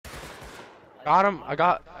Got him. I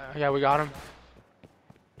got. Yeah, we got him.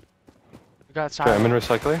 We got Okay, I'm in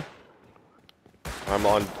silent. recycler.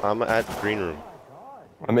 I'm at green room.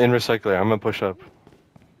 I'm in recycler. I'm gonna push up.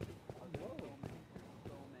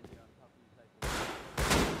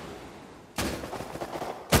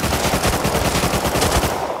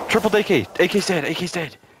 Triple AK. AK's dead. AK's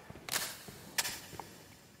dead.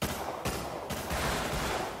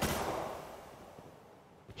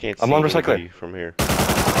 Can't I'm see on recycler. anybody from here.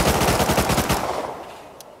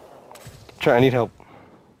 Try. I need help.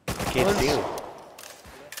 I can't see him.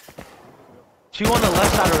 Two on the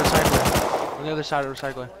left side of recycler. On the other side of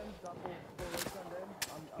recycler.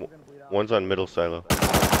 One's on middle silo. That's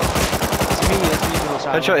me. That's me. Middle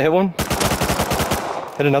side. Headshot. Hit one.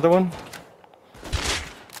 Hit another one.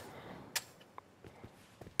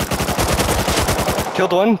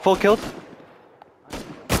 Killed one. Full killed.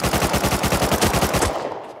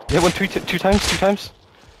 Hit one two times. Two times.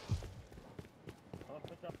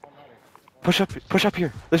 Push up. Push up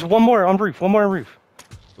here. There's one more on roof. One more on roof.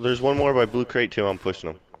 There's one more by blue crate too. I'm pushing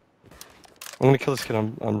him. I'm gonna kill this kid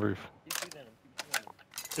on roof.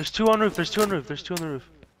 There's two on roof. There's two on roof. There's two on the roof.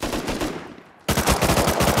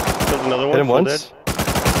 Killed another one. Hit him Full once. dead.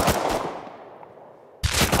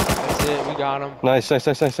 That's it. We got him. Nice.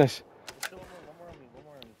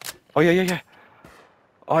 Oh yeah.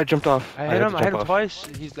 Oh, I jumped off. I had hit to him. I jump hit him off. twice. I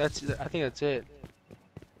think that's it.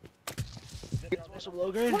 Some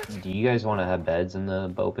low grade? Do you guys want to have beds in the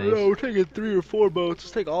boat base? No, we're taking 3 or 4 boats.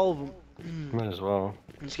 Let's take all of them. Might as well.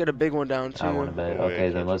 Let's get a big one down too. I want a bed. Oh, yeah, Okay,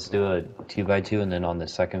 then can't let's do a 2x2, and then on the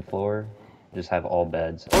second floor, just have all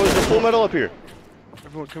beds. Oh, there's a full metal up here.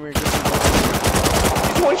 Everyone, come here. Get some boats.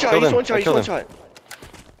 He's one shot. Killed He's him. one shot. I He's killed one him. shot.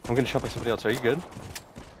 I'm getting shot by somebody else. Are you good?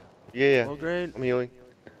 Yeah. Low grade. I'm healing.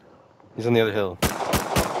 He's on the other hill.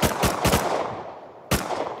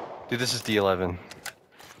 Dude, this is D11.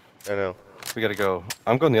 I know. We gotta go.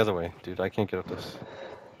 I'm going the other way, dude. I can't get up this.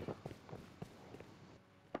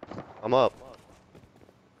 I'm up.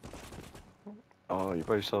 Oh, you're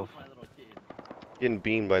by yourself. Getting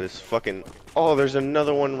beamed by this fucking. Oh, there's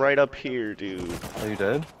another one right up here, dude. Are you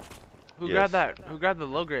dead? Who Yes. grabbed that? Who grabbed the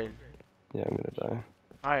low grade? Yeah, I'm gonna die.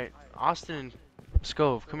 Alright, Austin,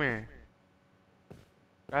 Scove, come here.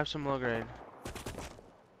 Grab some low grade.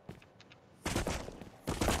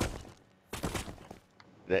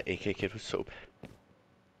 That AK kid was so bad.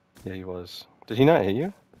 Yeah, he was. Did he not hit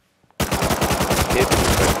you? Hit me,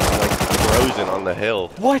 but I'm like frozen on the hill.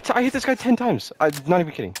 What? I hit this guy 10 times. I'm not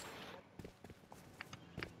even kidding.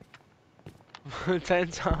 10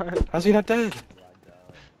 times. How's he not dead?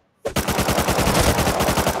 You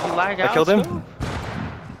lag out, I killed him. Scove?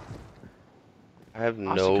 I have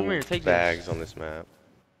Austin, no come here, take bags this. on this map.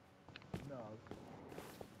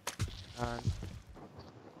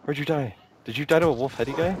 Where'd you die? Did you die to a wolf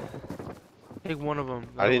heady guy? Take one of them.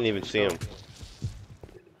 I didn't even see him.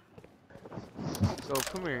 Go,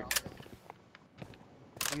 come here.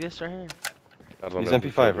 Take this right here. I don't He's know.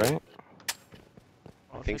 MP5, right?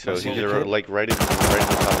 I think take so. this. He's your kit? like right at the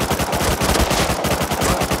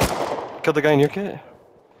top. Killed the guy in your kit?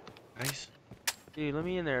 Nice. Dude, let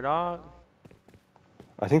me in there, dog.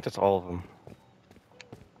 I think that's all of them.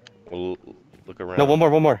 Well, look around. No, one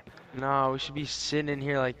more. No, we should be sitting in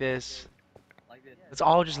here like this. Let's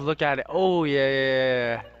all just look at it. Oh,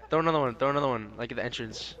 yeah. Throw another one, like at the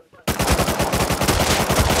entrance.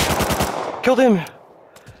 Killed him!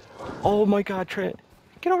 Oh my god, Trent.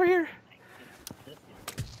 Get over here!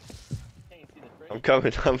 I'm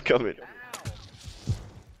coming.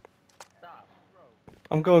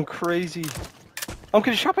 I'm going crazy. I'm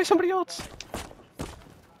getting shot by somebody else!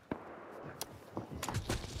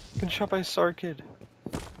 Getting shot by a SAR kid.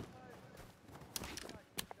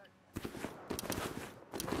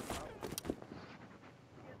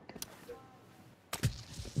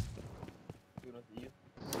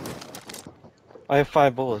 I have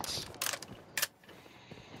 5 bullets.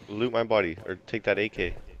 Loot my body or take that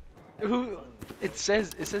AK. Who? It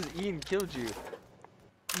says Ian killed you.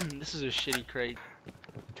 This is a shitty crate.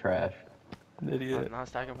 Trash. An idiot. Not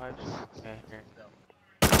stacking pipes. Okay, here.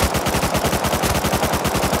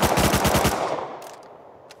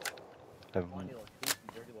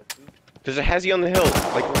 There's a Hazy on the hill,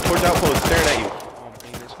 like towards outpost, staring at you. Oh, I'm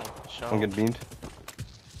getting this one. Show. I'm getting beamed.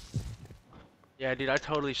 Yeah, dude, I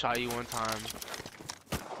totally shot you one time.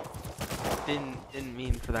 Didn't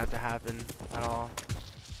mean for that to happen at all.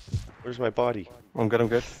 Where's my body? I'm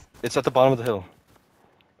good. It's at the bottom of the hill.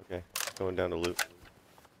 Okay, going down to loot.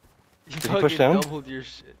 You Did he push fucking down? doubled your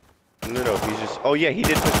shit. No, he's just. Oh yeah, he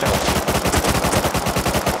did push down.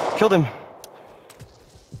 Killed him!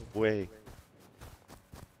 Way.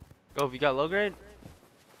 Go, if you got low grade?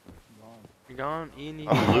 You gone? Ian, you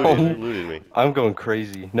Who looted me? I'm going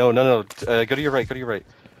crazy. No. Go to your right. Go to your right.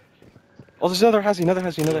 Oh, there's another Hazzy. Another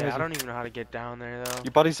Hazzy. Another Yeah, I Hazzy. don't even know how to get down there though.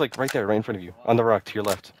 Your body's like right there, right in front of you, on the rock to your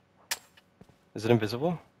left. Is it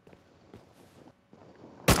invisible?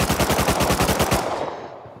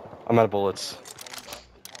 I'm out of bullets.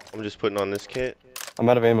 I'm just putting on this kit. I'm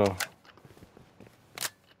out of ammo.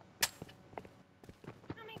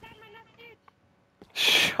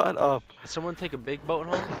 Shut up. Did someone take a big boat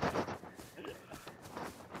home?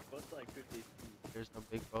 There's no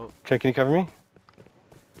big boat. Can you cover me?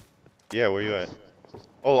 Yeah, where you at?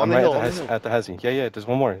 Oh, on I'm the right hill, on the hill. at the Hazzy. Yeah. There's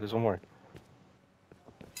one more. There's one more.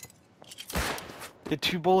 Hit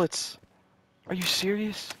 2 bullets. Are you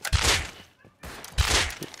serious?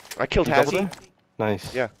 I killed You doubled Hazzy. him?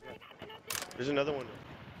 Nice. Yeah. There's another one.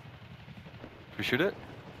 Should we shoot it?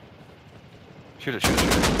 Shoot it.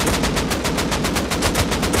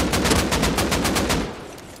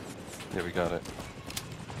 Yeah, we got it.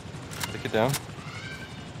 Take it down.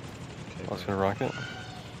 I was gonna rock it.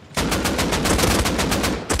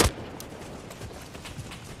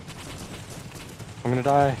 I'm gonna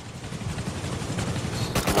die.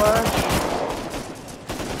 Splash!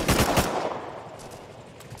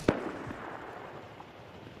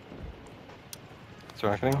 It's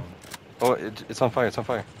rocketing. Oh, it's on fire. It's on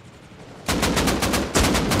fire.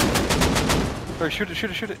 Sorry, shoot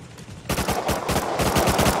it.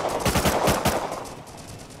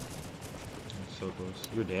 So close.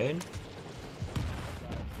 You're dead?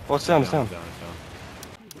 Oh, it's down. It's down.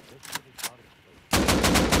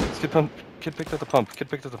 It's down. Kid picked up the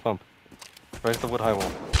pump. Right at the wood high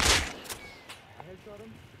wall.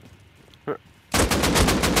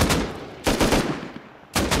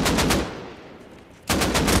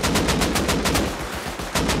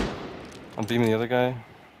 I'm beaming the other guy.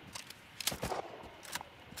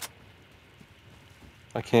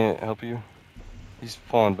 I can't help you. He's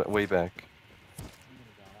fallen but way back.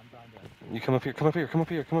 You come up here.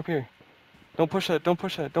 Don't push that.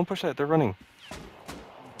 They're running.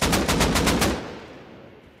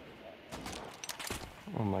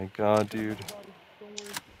 Oh my god, dude.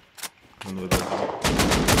 I'm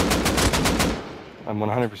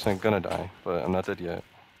 100% gonna die, but I'm not dead yet.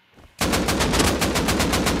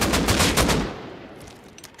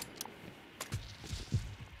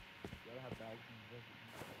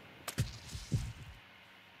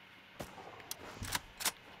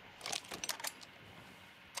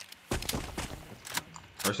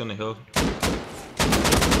 First on the hill.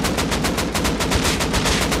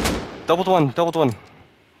 Doubled one.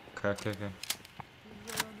 Okay.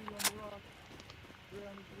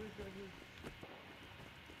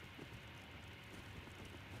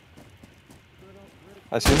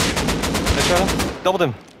 I see him. I shot him. Doubled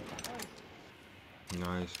him.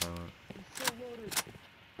 Nice.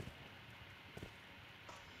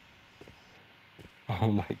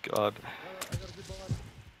 Oh my god.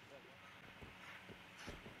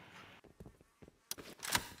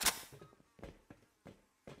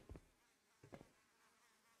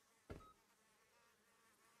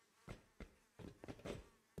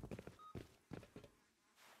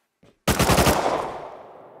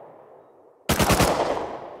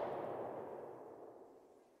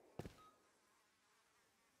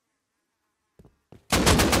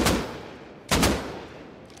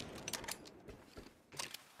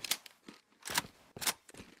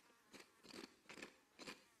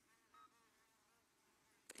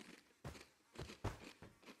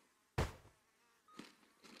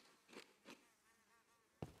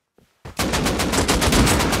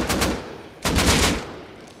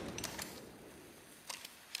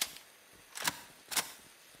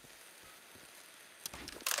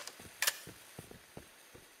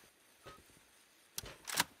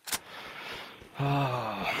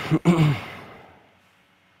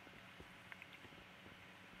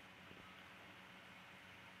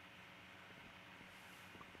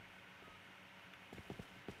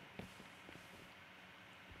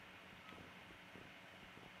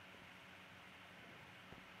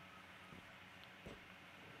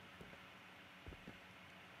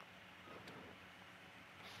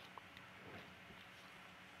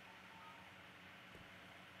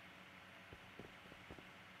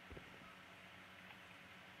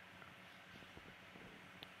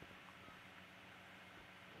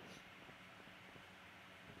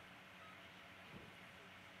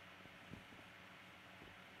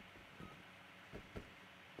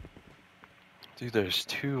 Dude, there's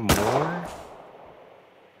 2 more?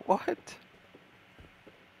 What?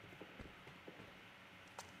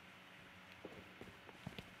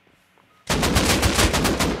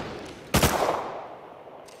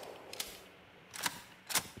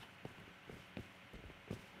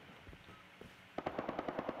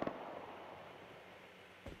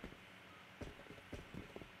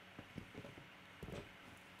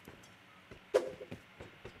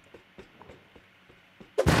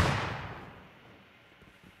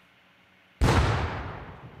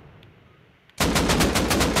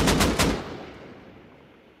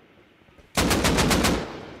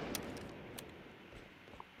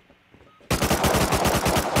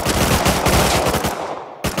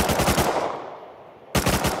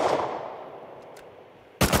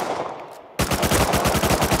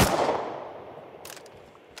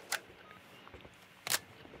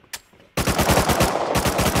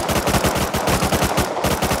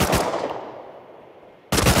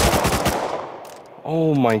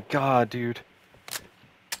 Oh my god, dude.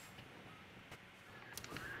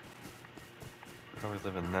 How we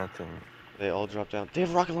live in that thing? They all drop down. They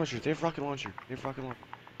have rocket launcher. They have rocket launcher. They have rocket launcher.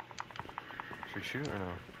 Should we shoot or no?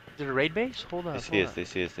 Is it a raid base? Hold They up, see hold us. up. They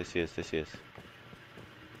see us. They see us. They see us.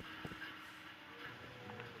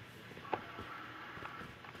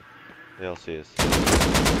 They all see us. Don't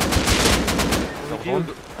do? hold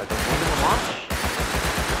it. I don't hold it. Launch?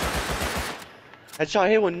 Headshot.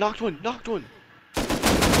 Hit one. Knocked one. Knocked one.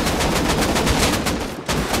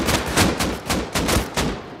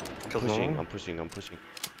 Kills Pushing. one. I'm pushing. I'm pushing.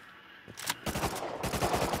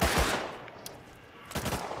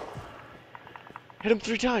 Hit him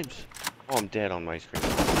 3 times. Oh, I'm dead on my screen.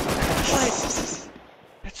 What?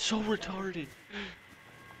 That's so retarded.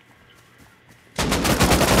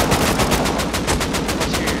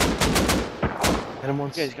 Hit him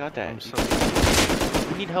once. You guys got that. I'm so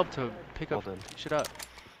We need help to pick up Well done. shit up.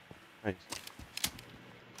 Nice.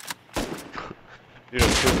 Dude, I'm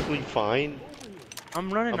perfectly fine.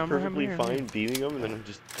 I'm running, I'm I'm perfectly here. fine beating them, and then I'm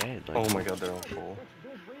just dead. Like, Oh my god, they're all full.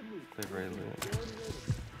 They raided it.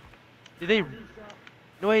 Did they?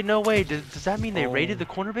 No way, no way. Does that mean they Oh. raided the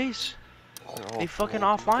corner base? They're all They fucking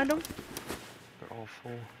full, dude. offlined them? They're all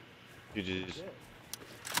full. you just.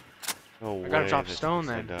 No way. I gotta drop that's stone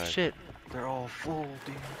because I then. died. Shit. They're all full,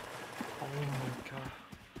 dude. Oh my god.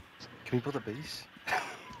 Can we build a base?